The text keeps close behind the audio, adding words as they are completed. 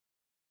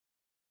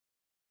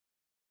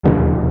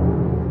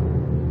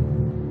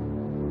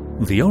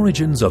The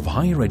origins of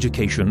higher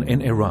education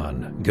in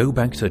Iran go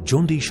back to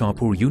Jundi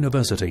Shahpur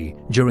University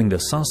during the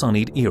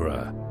Sassanid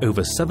era,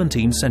 over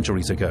 17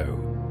 centuries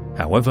ago.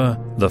 However,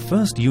 the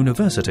first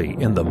university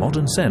in the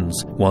modern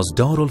sense was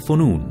Darul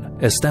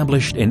Funun,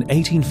 established in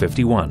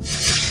 1851.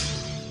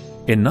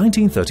 In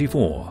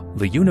 1934,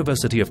 the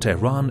University of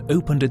Tehran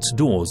opened its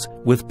doors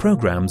with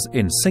programs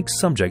in 6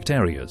 subject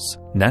areas: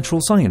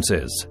 natural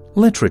sciences,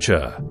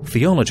 literature,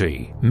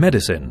 theology,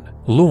 medicine,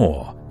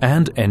 law,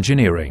 and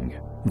engineering.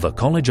 The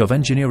College of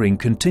Engineering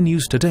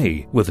continues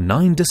today with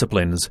 9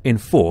 disciplines in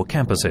 4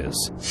 campuses.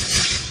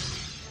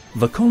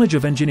 The College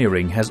of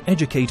Engineering has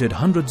educated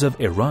hundreds of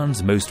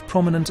Iran's most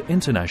prominent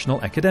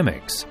international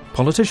academics,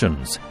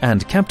 politicians,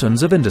 and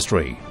captains of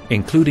industry,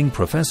 including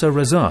Professor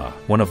Reza,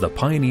 one of the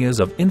pioneers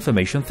of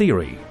information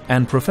theory,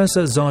 and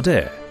Professor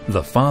Zadeh,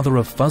 the father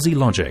of fuzzy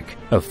logic,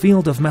 a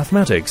field of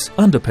mathematics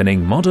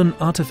underpinning modern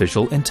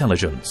artificial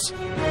intelligence.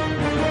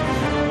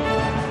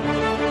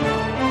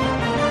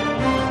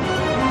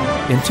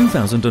 In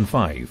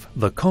 2005,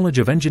 the College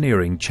of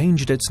Engineering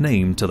changed its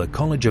name to the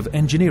College of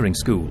Engineering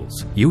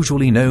Schools,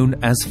 usually known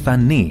as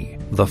Fanni,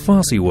 the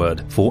Farsi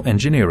word for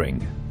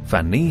engineering.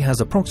 Fanni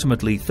has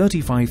approximately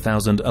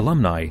 35,000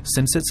 alumni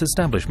since its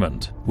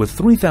establishment. With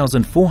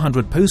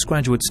 3,400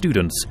 postgraduate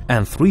students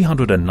and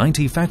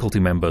 390 faculty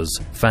members,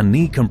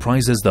 Fanni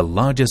comprises the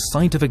largest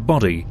scientific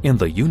body in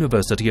the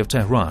University of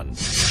Tehran.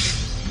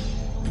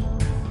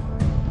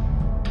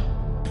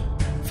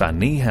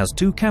 Fanni has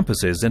 2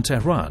 campuses in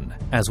Tehran,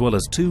 as well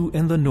as 2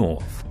 in the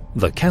north,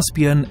 the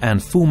Caspian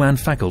and Fuman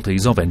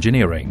faculties of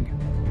engineering.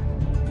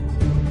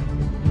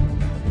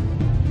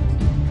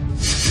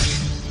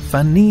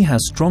 Fanni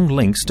has strong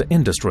links to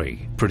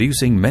industry,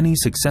 producing many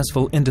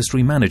successful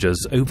industry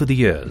managers over the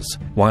years,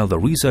 while the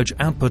research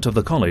output of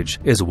the college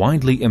is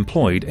widely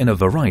employed in a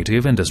variety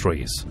of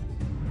industries.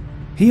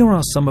 Here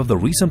are some of the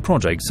recent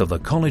projects of the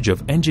College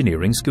of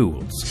Engineering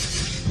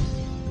Schools.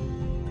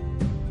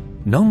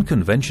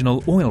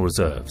 Non-conventional oil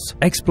reserves,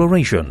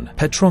 exploration,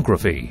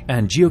 petrography,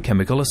 and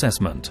geochemical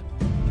assessment.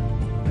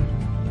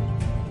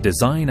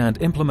 Design and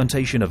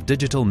implementation of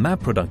digital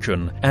map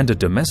production and a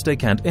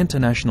domestic and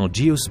international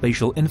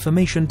geospatial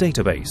information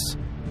database.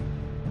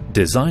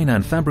 Design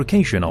and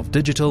fabrication of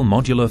digital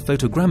modular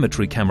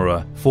photogrammetry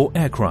camera for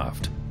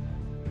aircraft.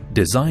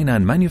 Design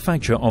and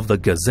manufacture of the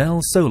Gazelle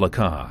solar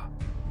car.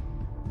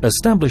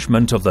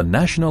 Establishment of the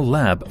National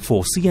Lab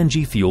for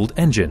CNG-fueled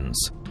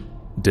engines.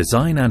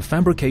 Design and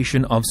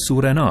fabrication of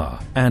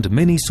Surena and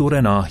Mini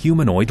Surena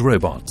humanoid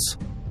robots.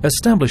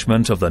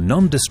 Establishment of the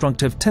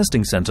Non-Destructive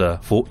Testing Center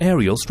for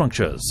Aerial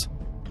Structures.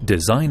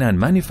 Design and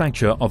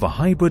manufacture of a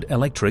hybrid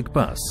electric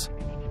bus.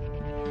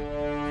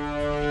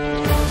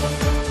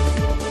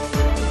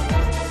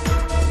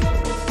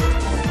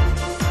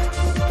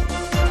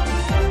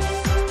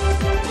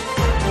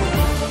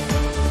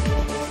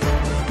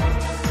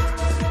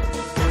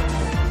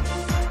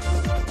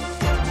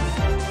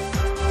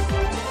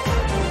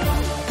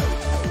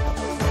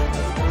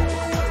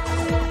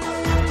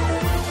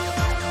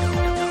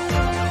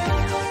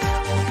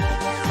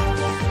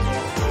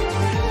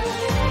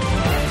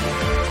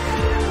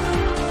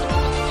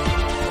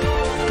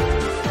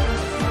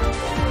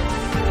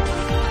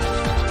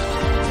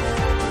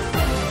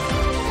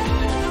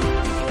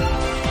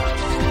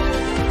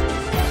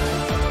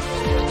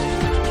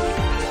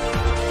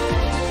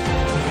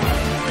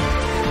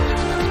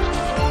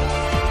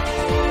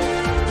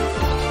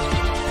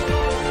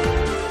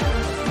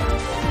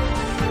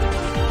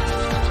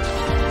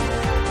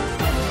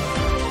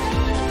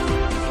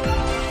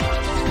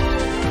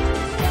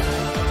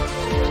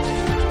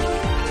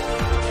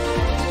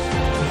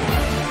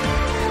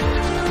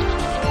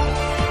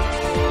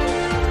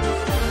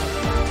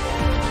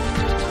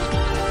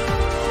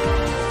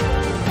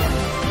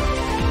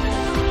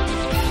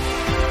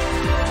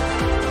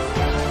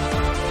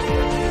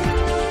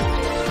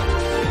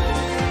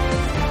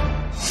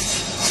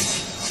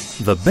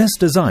 The best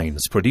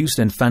designs produced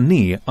in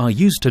Fanni are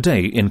used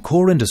today in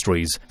core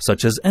industries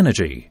such as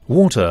energy,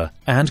 water,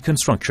 and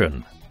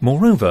construction.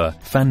 Moreover,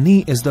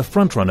 Fanni is the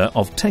frontrunner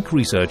of tech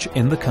research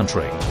in the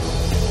country.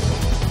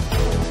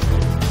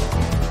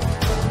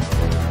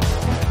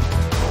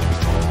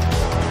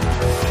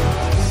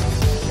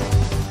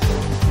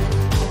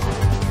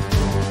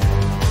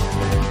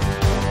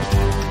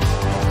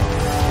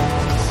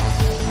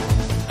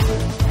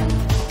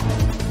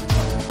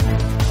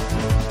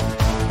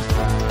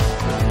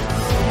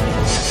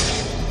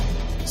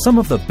 Some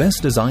of the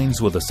best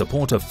designs with the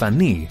support of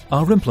Fanni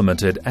are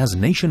implemented as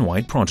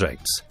nationwide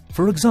projects.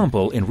 For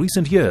example, in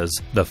recent years,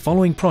 the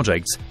following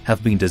projects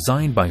have been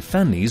designed by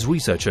Fanni's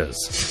researchers: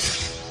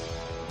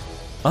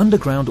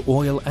 underground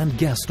oil and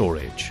gas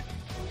storage,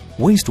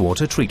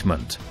 wastewater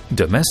treatment,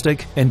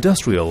 domestic,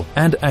 industrial,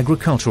 and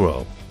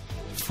agricultural,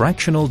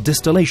 fractional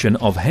distillation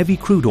of heavy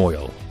crude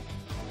oil,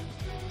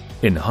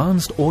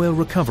 enhanced oil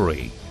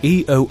recovery,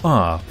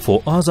 EOR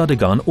for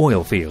Azadigan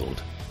oil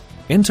field,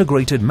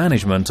 integrated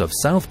management of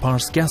South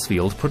Pars gas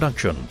field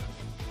production,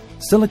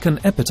 silicon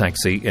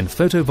epitaxy in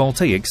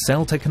photovoltaic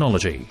cell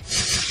technology.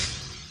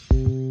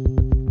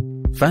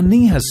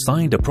 FANI has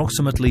signed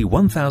approximately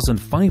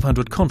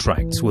 1,500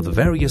 contracts with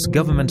various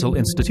governmental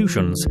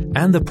institutions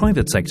and the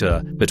private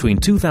sector between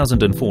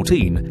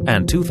 2014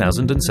 and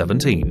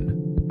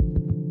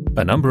 2017.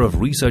 A number of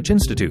research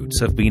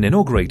institutes have been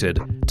inaugurated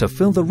to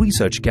fill the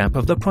research gap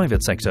of the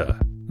private sector.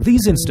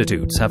 These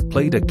institutes have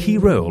played a key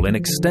role in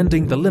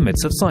extending the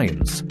limits of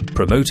science,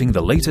 promoting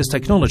the latest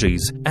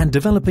technologies, and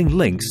developing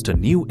links to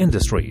new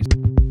industries.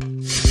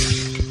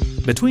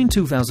 Between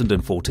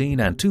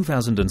 2014 and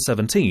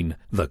 2017,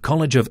 the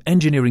College of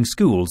Engineering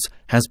Schools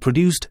has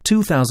produced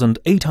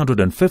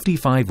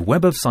 2,855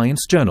 Web of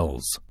Science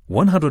journals,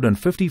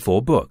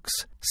 154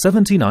 books,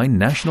 79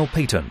 national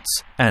patents,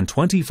 and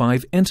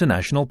 25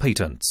 international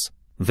patents.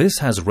 This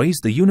has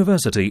raised the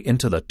university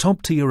into the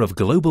top tier of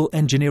global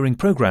engineering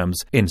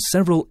programs in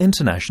several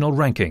international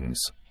rankings.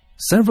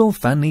 Several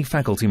FANI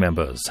faculty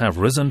members have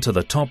risen to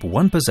the top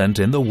 1%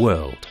 in the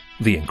world.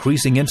 The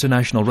increasing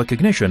international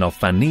recognition of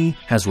FANI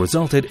has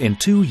resulted in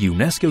 2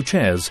 UNESCO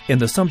chairs in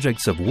the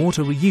subjects of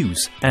water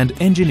reuse and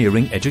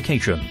engineering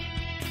education.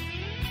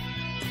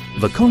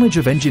 The College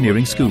of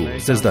Engineering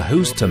Schools is the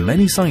host to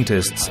many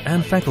scientists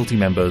and faculty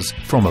members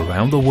from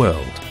around the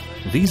world.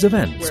 These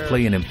events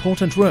play an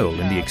important role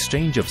in the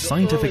exchange of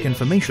scientific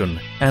information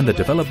and the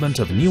development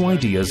of new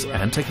ideas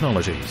and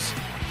technologies.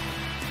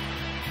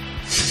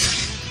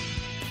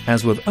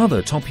 As with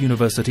other top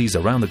universities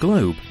around the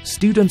globe,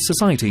 student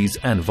societies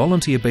and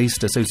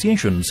volunteer-based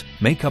associations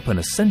make up an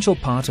essential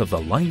part of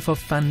the life of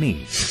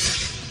FANI.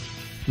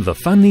 The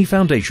FANI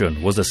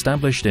Foundation was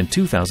established in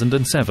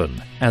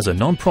 2007 as a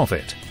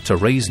non-profit to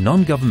raise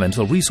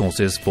non-governmental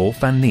resources for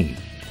FANI.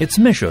 Its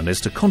mission is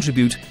to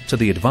contribute to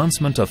the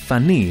advancement of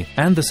FANI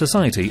and the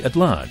society at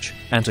large,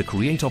 and to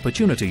create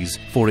opportunities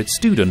for its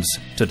students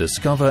to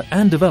discover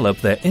and develop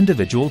their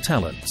individual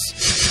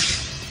talents.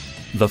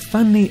 The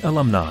FANI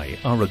alumni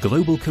are a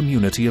global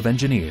community of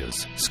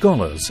engineers,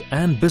 scholars,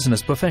 and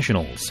business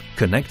professionals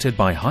connected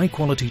by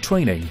high-quality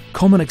training,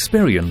 common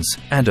experience,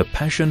 and a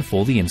passion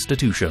for the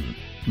institution.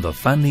 The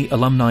FANI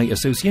Alumni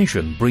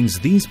Association brings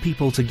these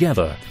people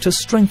together to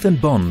strengthen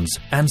bonds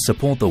and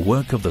support the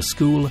work of the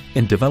school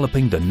in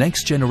developing the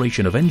next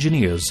generation of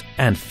engineers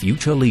and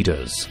future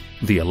leaders.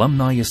 The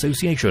Alumni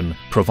Association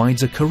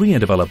provides a career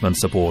development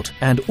support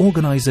and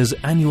organizes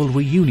annual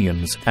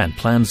reunions and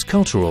plans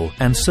cultural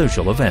and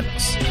social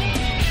events.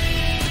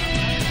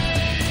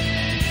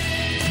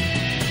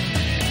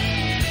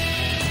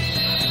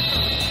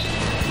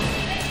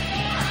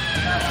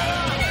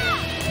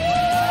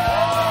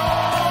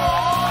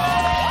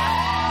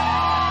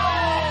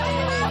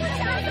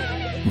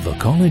 The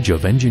College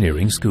of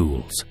Engineering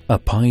Schools, a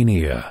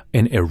pioneer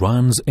in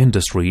Iran's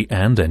industry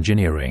and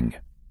engineering.